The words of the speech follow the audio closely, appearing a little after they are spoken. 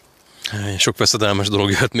Sok veszedelmes dolog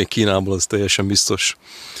jöhet még Kínából, ez teljesen biztos.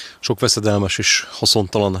 Sok veszedelmes és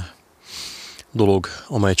haszontalan dolog,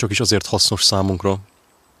 amely csak is azért hasznos számunkra,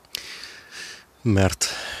 mert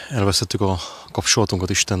elvesztettük a kapcsolatunkat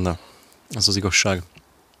Istennel. Ez az igazság.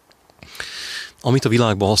 Amit a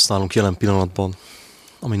világban használunk jelen pillanatban,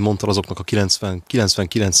 amint mondtad, azoknak a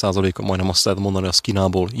 99%-a, majdnem azt lehet mondani, az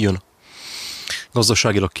Kínából jön.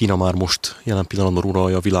 Gazdaságilag Kína már most jelen pillanatban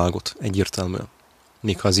uralja a világot, egyértelműen.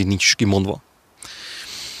 Még ha ez így nincs is kimondva.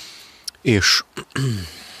 És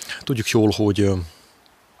tudjuk jól, hogy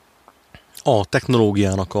a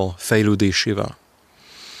technológiának a fejlődésével,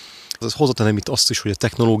 ez hozzátenem itt azt is, hogy a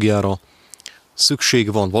technológiára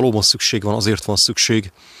szükség van, valóban szükség van, azért van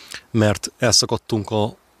szükség, mert elszakadtunk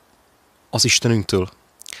az Istenünktől.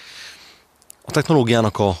 A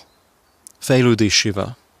technológiának a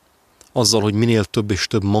fejlődésével, azzal, hogy minél több és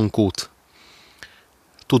több mankót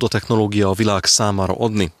tud a technológia a világ számára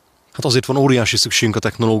adni. Hát azért van óriási szükségünk a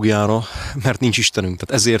technológiára, mert nincs Istenünk.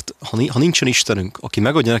 Tehát ezért, ha nincsen Istenünk, aki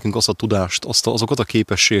megadja nekünk azt a tudást, azokat a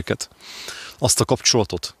képességeket, azt a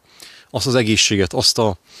kapcsolatot, azt az egészséget,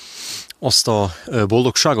 azt a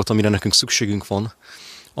boldogságot, amire nekünk szükségünk van,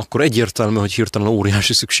 akkor egyértelmű, hogy hirtelen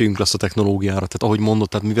óriási szükségünk lesz a technológiára. Tehát ahogy mondod,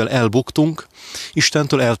 tehát mivel elbuktunk,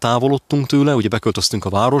 Istentől eltávolodtunk tőle, ugye beköltöztünk a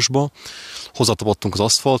városba, hozzátapadtunk az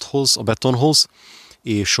aszfalthoz, a betonhoz,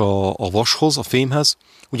 és a vashoz, a fémhez,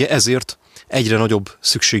 ugye ezért egyre nagyobb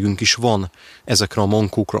szükségünk is van ezekre a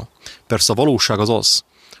mankókra. Persze a valóság az,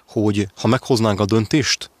 hogy ha meghoznánk a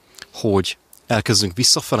döntést, hogy elkezdünk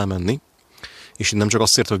visszafele menni, és nem csak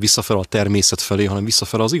azt értem, hogy visszafele a természet felé, hanem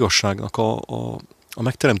visszafele az igazságnak a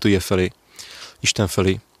megteremtője felé, Isten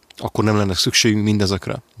felé, akkor nem lenne szükségünk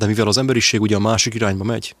mindezekre. De mivel az emberiség ugye a másik irányba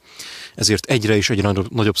megy, ezért egyre és egyre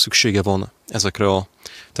nagyobb szüksége van ezekre a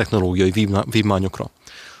technológiai vívmányokra,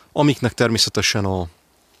 amiknek természetesen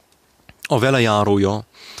a velejárója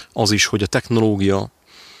az is, hogy a technológia,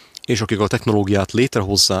 és akik a technológiát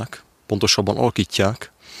létrehozzák, pontosabban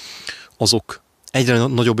alakítják, azok egyre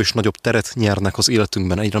nagyobb és nagyobb teret nyernek az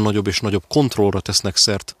életünkben, egyre nagyobb és nagyobb kontrollra tesznek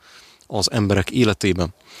szert az emberek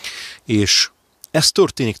életében. És ez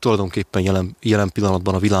történik tulajdonképpen jelen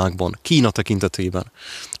pillanatban a világban, Kína tekintetében,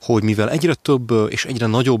 hogy mivel egyre több és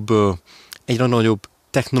egyre nagyobb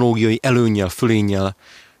technológiai előnnyel, fölénnyel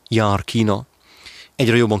jár Kína,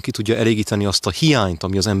 egyre jobban ki tudja elégíteni azt a hiányt,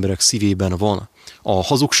 ami az emberek szívében van, a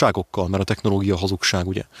hazugságokkal, mert a technológia hazugság,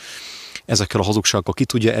 ugye. Ezekkel a hazugságokkal ki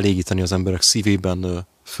tudja elégíteni az emberek szívében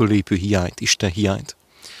fölépő hiányt, Isten hiányt.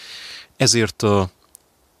 Ezért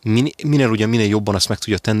minél jobban ezt meg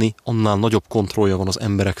tudja tenni, annál nagyobb kontrollja van az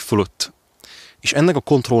emberek fölött. És ennek a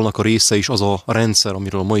kontrollnak a része is az a rendszer,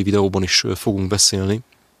 amiről a mai videóban is fogunk beszélni,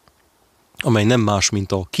 amely nem más,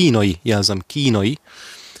 mint a kínai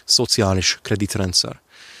szociális kreditrendszer.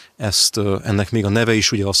 Ennek még a neve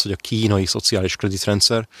is ugye az, hogy a kínai szociális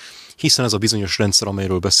kreditrendszer, hiszen ez a bizonyos rendszer,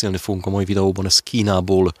 amelyről beszélni fogunk a mai videóban, ez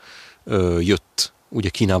Kínából jött. Ugye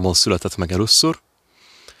Kínában született meg először,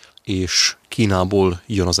 és Kínából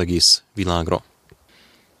jön az egész világra.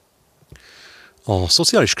 A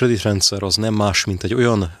szociális kreditrendszer az nem más, mint egy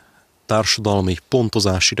olyan társadalmi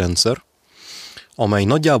pontozási rendszer, amely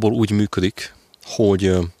nagyjából úgy működik,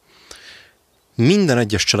 hogy minden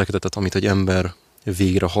egyes cselekedetet, amit egy ember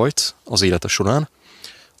végrehajt az élete során,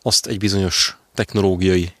 azt egy bizonyos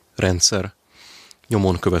technológiai rendszer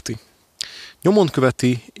nyomon követi. Nyomon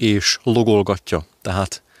követi és logolgatja,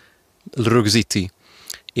 tehát rögzíti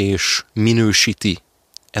és minősíti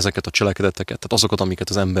ezeket a cselekedeteket, tehát azokat, amiket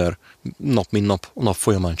az ember nap mint nap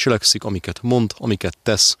folyamán cselekszik, amiket mond, amiket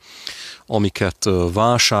tesz, amiket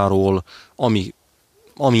vásárol,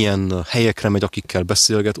 amilyen helyekre megy, akikkel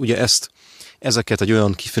beszélget. Ugye ezeket egy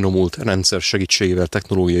olyan kifinomult rendszer segítségével,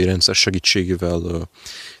 technológiai rendszer segítségével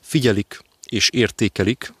figyelik és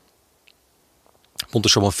értékelik.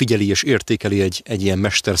 Pontosabban figyeli és értékeli egy ilyen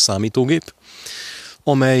mesterszámítógép,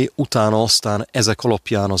 amely utána aztán ezek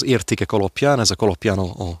alapján, az értékek alapján, ezek alapján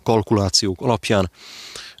a kalkulációk alapján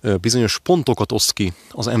bizonyos pontokat oszt ki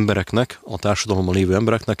az embereknek, a társadalomban lévő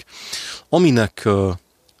embereknek, aminek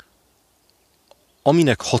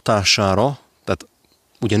hatására, tehát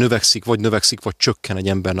ugye növekszik, vagy csökken egy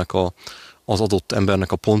embernek az adott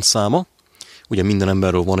embernek a pontszáma. Ugye minden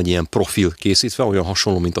emberről van egy ilyen profil készítve, olyan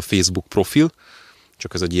hasonló, mint a Facebook profil,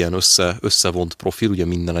 csak ez egy ilyen összevont profil, ugye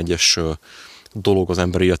minden egyes dolog az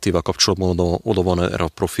ember életével kapcsolatban oda van erre a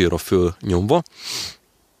profilra fölnyomva.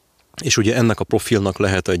 És ugye ennek a profilnak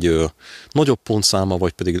lehet egy nagyobb pontszáma,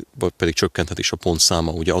 vagy pedig csökkenthet is a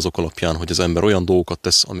pontszáma, ugye azok alapján, hogy az ember olyan dolgokat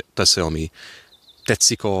tesz, ami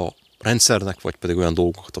tetszik a rendszernek, vagy pedig olyan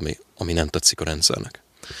dolgokat, ami nem tetszik a rendszernek.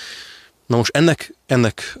 Na most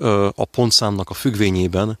ennek a pontszámnak a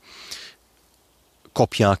függvényében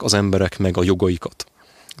kapják az emberek meg a jogaikat.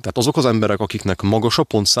 Tehát azok az emberek, akiknek magas a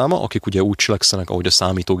pontszáma, akik ugye úgy cselekszenek, ahogy a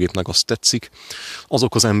számítógépnek azt tetszik,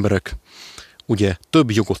 azok az emberek ugye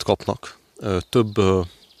több jogot kapnak, több,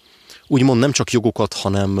 úgymond nem csak jogokat,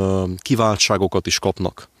 hanem kiváltságokat is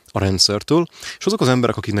kapnak a rendszertől, és azok az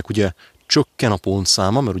emberek, akiknek ugye csökken a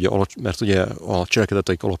pontszáma, mert ugye a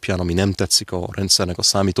cselekedeteik alapján, ami nem tetszik a rendszernek, a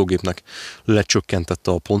számítógépnek,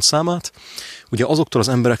 lecsökkentette a pontszámát, ugye azoktól az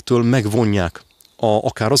emberektől megvonják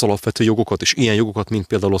akár az alapvető jogokat, és ilyen jogokat, mint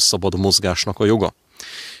például a szabad mozgásnak a joga.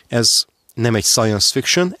 Ez nem egy science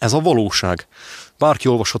fiction, ez a valóság. Bárki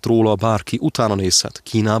olvashat róla, bárki utána nézhet.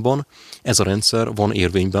 Kínában ez a rendszer van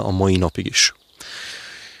érvényben a mai napig is.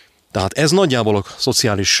 Tehát ez nagyjából a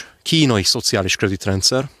kínai szociális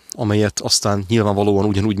kreditrendszer, amelyet aztán nyilvánvalóan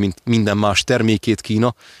ugyanúgy, mint minden más termékét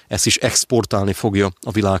Kína, ezt is exportálni fogja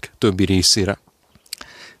a világ többi részére.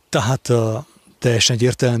 Tehát teljesen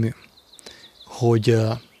egyértelmű, hogy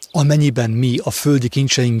amennyiben mi a földi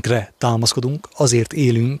kincseinkre támaszkodunk, azért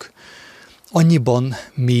élünk, annyiban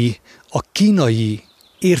mi a kínai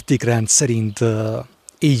értékrend szerint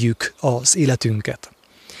éljük az életünket.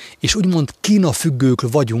 És úgymond Kína függők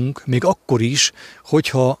vagyunk, még akkor is,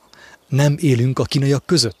 hogyha nem élünk a kínaiak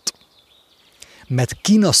között. Mert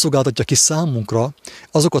Kína szolgáltatja ki számunkra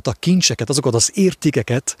azokat a kincseket, azokat az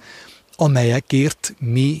értékeket, amelyekért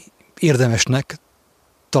mi érdemesnek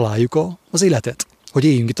találjuk az életet, hogy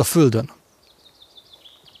éljünk itt a Földön.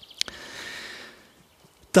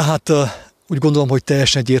 Tehát úgy gondolom, hogy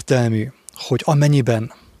teljesen egyértelmű, hogy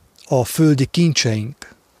amennyiben a földi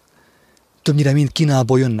kincseink többnyire mind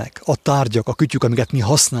Kínából jönnek, a tárgyak, a kütyük, amiket mi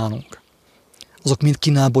használunk, azok mind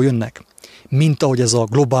Kínából jönnek, mint ahogy ez a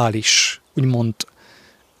globális, úgymond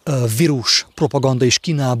vírus propaganda is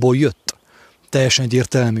Kínából jött, teljesen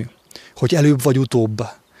egyértelmű, hogy előbb vagy utóbb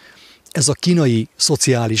ez a kínai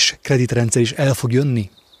szociális kreditrendszer is el fog jönni.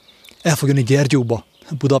 El fog jönni Gyergyóba,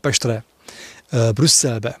 Budapestre,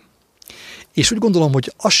 Brüsszelbe. És úgy gondolom,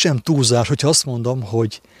 hogy az sem túlzás, hogyha azt mondom,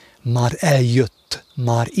 hogy már eljött,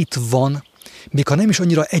 már itt van, még ha nem is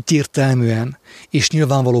annyira egyértelműen és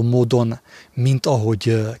nyilvánvaló módon, mint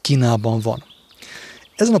ahogy Kínában van.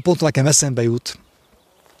 Ezen a ponton nekem eszembe jut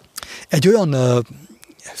egy olyan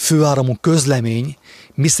főáramú közlemény,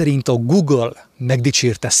 miszerint a Google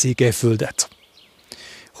megdicsérte Székelyföldet.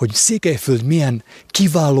 Hogy Székelyföld milyen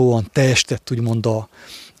kiválóan teljesített, úgymond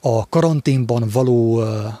a karanténban való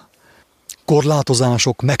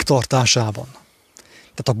korlátozások megtartásában.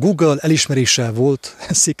 Tehát a Google elismeréssel volt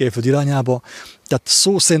Székelyföld irányába, tehát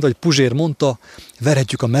szó szerint, hogy Puzsér mondta,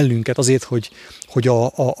 verhetjük a mellünket azért, hogy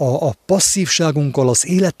a passzívságunkkal, az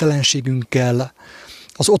élettelenségünkkel,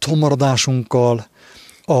 az otthonmaradásunkkal,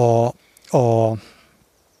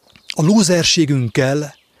 a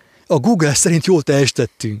lúzerségünkkel a Google szerint jól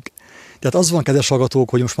teljesítettünk. Tehát az van, kedves hallgatók,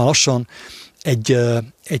 hogy most már lassan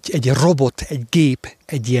egy robot, egy gép,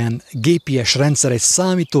 egy ilyen gépies rendszer, egy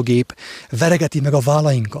számítógép veregeti meg a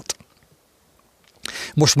vállainkat.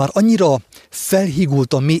 Most már annyira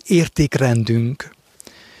felhígult a mi értékrendünk,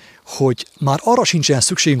 hogy már arra sincsen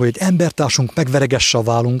szükségünk, hogy egy embertársunk megveregesse a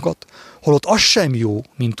vállunkat, holott az sem jó,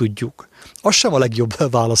 mint tudjuk. Az sem a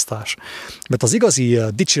legjobb választás. Mert az igazi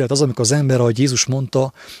dicséret az, amikor az ember, ahogy Jézus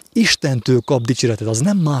mondta, Istentől kap dicséretet. Az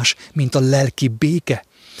nem más, mint a lelki béke.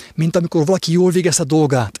 Mint amikor valaki jól végezte a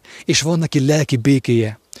dolgát, és van neki lelki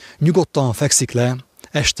békéje. Nyugodtan fekszik le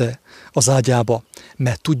este az ágyába,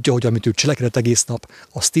 mert tudja, hogy amit ő cselekedett egész nap,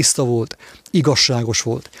 az tiszta volt, igazságos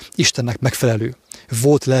volt, Istennek megfelelő.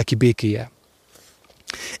 Volt lelki békéje.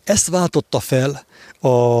 Ezt váltotta fel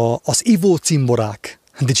az ivó cimborák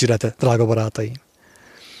dicsérete, drága barátaim.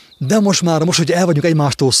 De most, hogy el vagyunk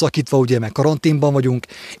egymástól szakítva, ugye, meg karanténban vagyunk,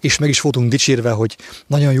 és meg is voltunk dicsérve, hogy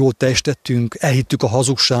nagyon jól teljesítettünk, elhittük a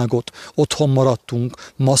hazugságot, otthon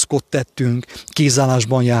maradtunk, maszkot tettünk,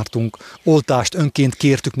 kézállásban jártunk, oltást önként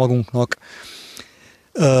kértük magunknak.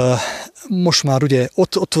 Most már ugye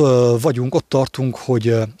ott vagyunk, ott tartunk,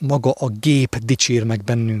 hogy maga a gép dicsér meg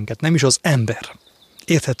bennünket, nem is az ember.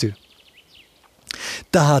 Érthető?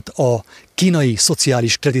 Tehát a kínai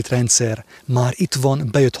szociális kreditrendszer már itt van,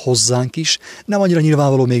 bejött hozzánk is, nem annyira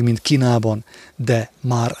nyilvánvaló még, mint Kínában, de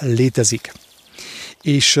már létezik.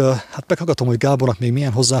 És hát meghallgatom, hogy Gábornak még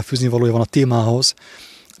milyen hozzáfűzni valója van a témához,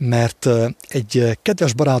 mert egy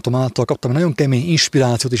kedves barátom által kaptam egy nagyon kemény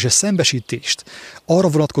inspirációt és egy szembesítést arra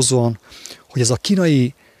vonatkozóan, hogy ez a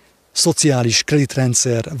kínai szociális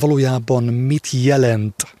kreditrendszer valójában mit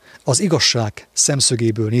jelent az igazság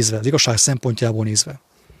szemszögéből nézve, az igazság szempontjából nézve.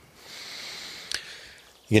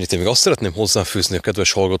 Igen, itt én még azt szeretném hozzáfűzni a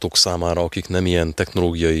kedves hallgatók számára, akik nem ilyen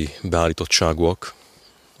technológiai beállítottságúak,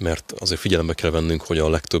 mert azért figyelembe kell vennünk, hogy a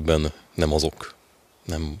legtöbben nem azok,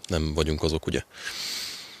 nem vagyunk azok, ugye.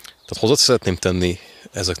 Tehát hozzá szeretném tenni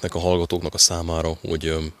ezeknek a hallgatóknak a számára,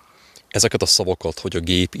 hogy ezeket a szavakat, hogy a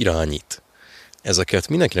gép irányít, ezeket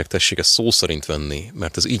mindenkinek tessék ezt szó szerint venni,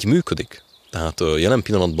 mert ez így működik. Tehát jelen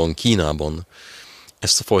pillanatban Kínában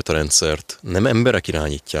ezt a fajta rendszert nem emberek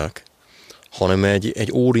irányítják, hanem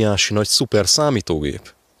egy óriási nagy szuper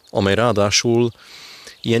számítógép, amely ráadásul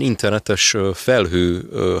ilyen internetes felhő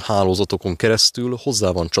hálózatokon keresztül hozzá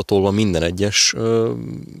van csatolva minden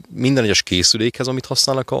egyes készülékhez, amit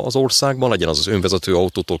használnak az országban, legyen az önvezető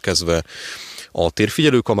autótól kezdve a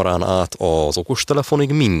térfigyelőkamerán át az okostelefonig,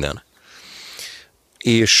 minden.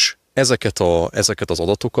 És ezeket az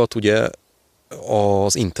adatokat ugye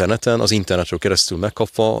az internetről keresztül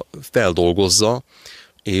megkapva feldolgozza,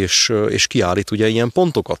 és kiállít ugye ilyen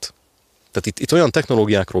pontokat. Tehát itt olyan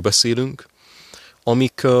technológiákról beszélünk,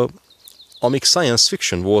 amik science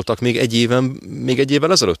fiction voltak még egy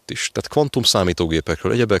évvel ezelőtt is. Tehát kvantum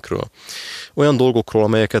számítógépekről, egyebekről. Olyan dolgokról,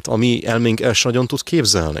 amelyeket a mi elménk el sem nagyon tud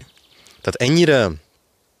képzelni. Tehát ennyire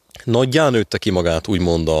nagyjá nőtte ki magát,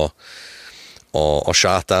 úgymond a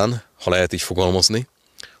sátán, ha lehet így fogalmazni,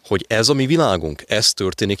 hogy ez a mi világunk, ez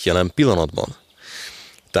történik jelen pillanatban.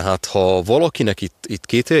 Tehát ha valakinek itt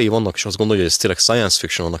kételjei vannak, és azt gondolja, hogy ez tényleg science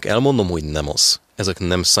fiction, annak elmondom, hogy nem az. Ezek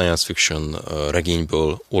nem science fiction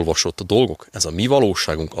regényből olvasott dolgok. Ez a mi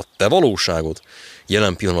valóságunk, a te valóságod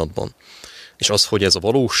jelen pillanatban. És az, hogy ez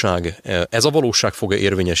a valóság fog-e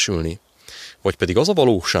érvényesülni, vagy pedig az a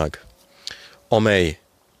valóság, amely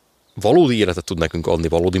valódi életet tud nekünk adni,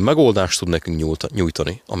 valódi megoldást tud nekünk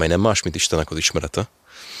nyújtani, amely nem más, mint Istennek az ismerete,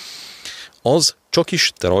 az csak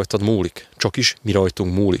is te rajtad múlik, csak is mi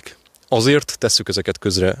rajtunk múlik. Azért tesszük ezeket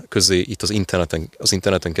közé itt az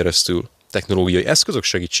interneten keresztül, technológiai eszközök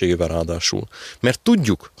segítségével ráadásul, mert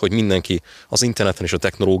tudjuk, hogy mindenki az interneten és a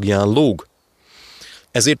technológián lóg.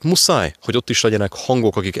 Ezért muszáj, hogy ott is legyenek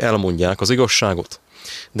hangok, akik elmondják az igazságot.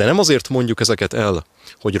 De nem azért mondjuk ezeket el,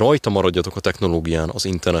 hogy rajta maradjatok a technológián, az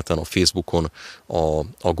interneten, a Facebookon,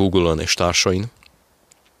 a Googlen és társain,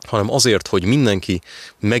 hanem azért, hogy mindenki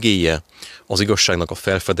megélje az igazságnak a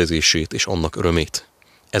felfedezését és annak örömét.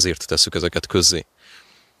 Ezért tesszük ezeket közzé.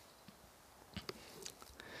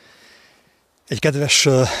 Egy kedves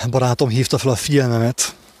barátom hívta fel a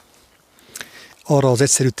figyelmemet arra az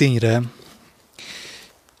egyszerű tényre.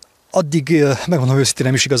 Addig, megmondom őszintén,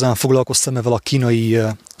 nem is igazán foglalkoztam ezzel a kínai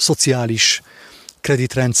szociális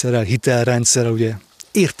kreditrendszerrel, hitelrendszerrel, ugye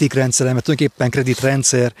értékrendszerrel, mert tulajdonképpen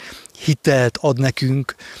kreditrendszer hitelt ad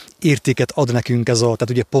nekünk, értéket ad nekünk tehát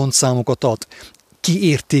ugye pontszámokat ad,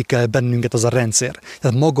 kiértékel bennünket az a rendszer.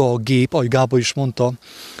 Tehát maga a gép, ahogy Gábor is mondta,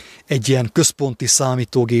 egy ilyen központi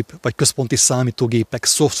számítógép, vagy központi számítógépek,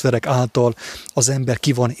 szoftverek által az ember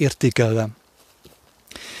ki van értékelve.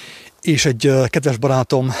 És egy kedves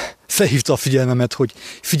barátom felhívta a figyelmemet, hogy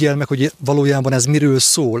figyelj meg, hogy valójában ez miről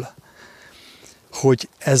szól. Hogy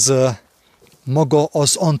ez maga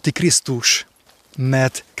az Antikrisztus,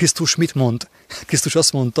 mert Krisztus mit mond? Krisztus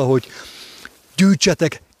azt mondta, hogy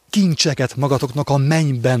gyűjtsetek kincseket magatoknak a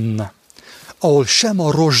mennyben, ahol sem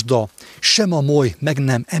a rozsda, sem a moly meg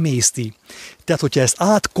nem emészti. Tehát, hogyha ezt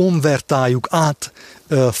átkonvertáljuk,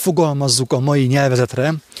 átfogalmazzuk a mai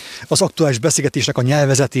nyelvezetre, az aktuális beszélgetésnek a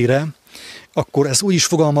nyelvezetére, akkor ezt úgy is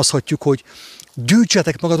fogalmazhatjuk, hogy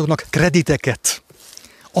gyűjtsetek magatoknak krediteket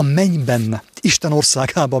a mennyben, Isten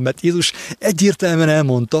országában, mert Jézus egyértelműen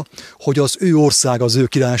elmondta, hogy az ő országa, az ő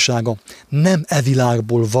királysága nem e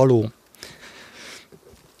világból való.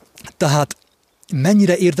 Tehát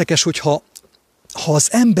mennyire érdekes, hogyha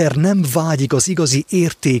az ember nem vágyik az igazi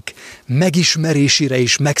érték megismerésére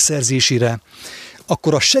és megszerzésére,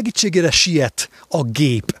 akkor a segítségére siet a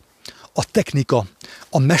gép, a technika,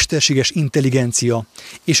 a mesterséges intelligencia,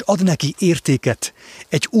 és ad neki értéket,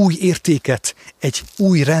 egy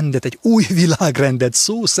új rendet, egy új világrendet,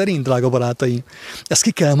 szó szerint, drága barátaim. Ezt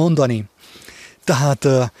ki kell mondani. Tehát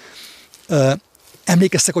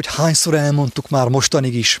emlékeztek, hogy hányszor elmondtuk már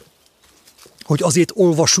mostanig is, hogy azért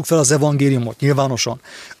olvassuk fel az evangéliumot nyilvánosan,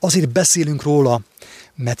 azért beszélünk róla,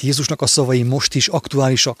 mert Jézusnak a szavai most is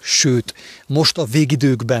aktuálisak, sőt, most a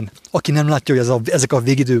végidőkben, aki nem látja, hogy ezek a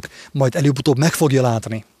végidők, majd előbb-utóbb meg fogja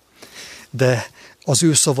látni. De az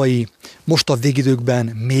ő szavai most a végidőkben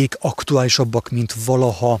még aktuálisabbak, mint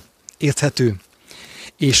valaha. Érthető?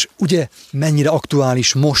 És ugye mennyire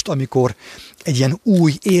aktuális most, amikor egy ilyen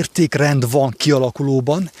új értékrend van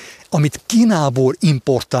kialakulóban, amit Kínából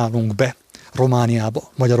importálunk be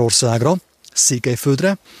Romániába, Magyarországra,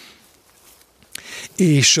 Székelyföldre,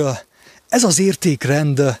 és ez az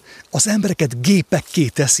értékrend az embereket gépekké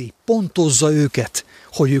teszi, pontozza őket,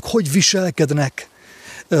 hogy ők hogy viselkednek,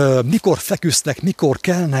 mikor feküsznek, mikor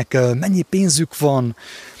kelnek, mennyi pénzük van,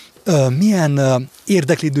 milyen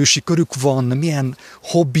érdeklődési körük van, milyen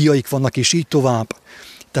hobbiaik vannak, és így tovább.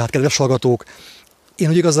 Tehát, kedves hallgatók, én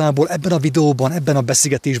úgy igazából ebben a videóban, ebben a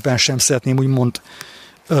beszélgetésben sem szeretném úgymond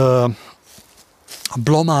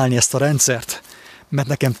blamálni ezt a rendszert, mert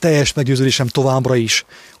nekem teljes meggyőződésem továbbra is,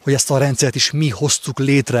 hogy ezt a rendszert is mi hoztuk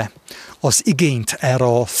létre. Az igényt erre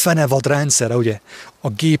a fenevad rendszerre, ugye, a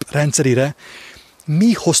gép rendszerére,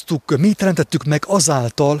 mi teremtettük meg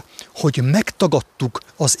azáltal, hogy megtagadtuk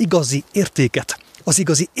az igazi értéket, az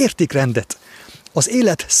igazi értékrendet, az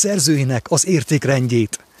élet szerzőinek az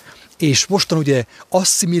értékrendjét. És mostan ugye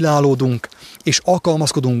asszimilálódunk és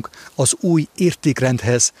alkalmazkodunk az új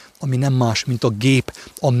értékrendhez, ami nem más, mint a gép,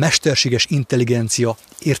 a mesterséges intelligencia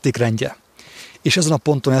értékrendje. És ezen a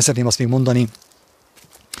ponton el szeretném azt még mondani,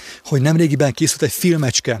 hogy nemrégiben készült egy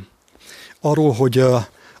filmecske arról, hogy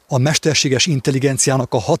a mesterséges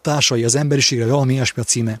intelligenciának a hatásai az emberiségre, valami ilyesmi a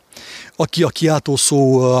címe. Aki a kiáltó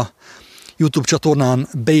szó YouTube csatornán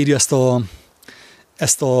beírja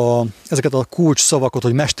ezeket a kulcs szavakat,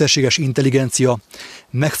 hogy mesterséges intelligencia,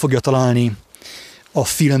 meg fogja találni a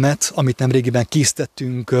filmet, amit nemrégiben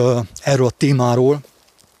készítettünk erről a témáról,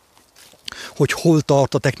 hogy hol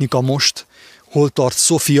tart a technika most, hol tart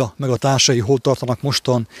Sofia, meg a társai, hol tartanak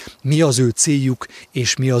mostan, mi az ő céljuk,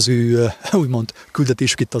 és mi az ő, úgymond,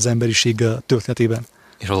 küldetésük itt az emberiség történetében.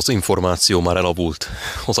 És az információ már elavult.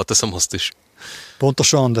 Hozzáteszem azt is.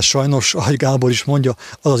 Pontosan, de sajnos, ahogy Gábor is mondja,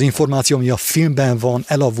 az az információ, ami a filmben van,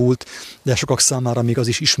 elavult, de sokak számára még az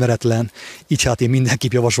is ismeretlen. Így hát én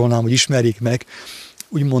mindenképp javasolnám, hogy ismerjék meg,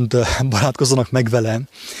 úgymond barátkozzanak meg velem.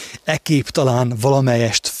 Ekképp talán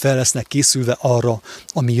valamelyest fel lesznek készülve arra,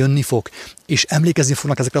 ami jönni fog, és emlékezni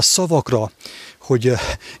fognak ezekre a szavakra, hogy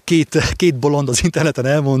két bolond az interneten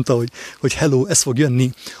elmondta, hogy hello, ez fog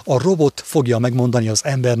jönni, a robot fogja megmondani az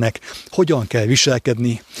embernek, hogyan kell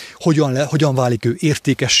viselkedni, hogyan válik ő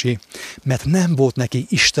értékessé, mert nem volt neki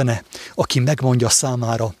istene, aki megmondja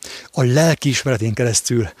számára a lelkiismeretén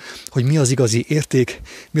keresztül, hogy mi az igazi érték,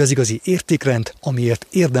 mi az igazi értékrend, amiért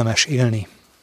érdemes élni.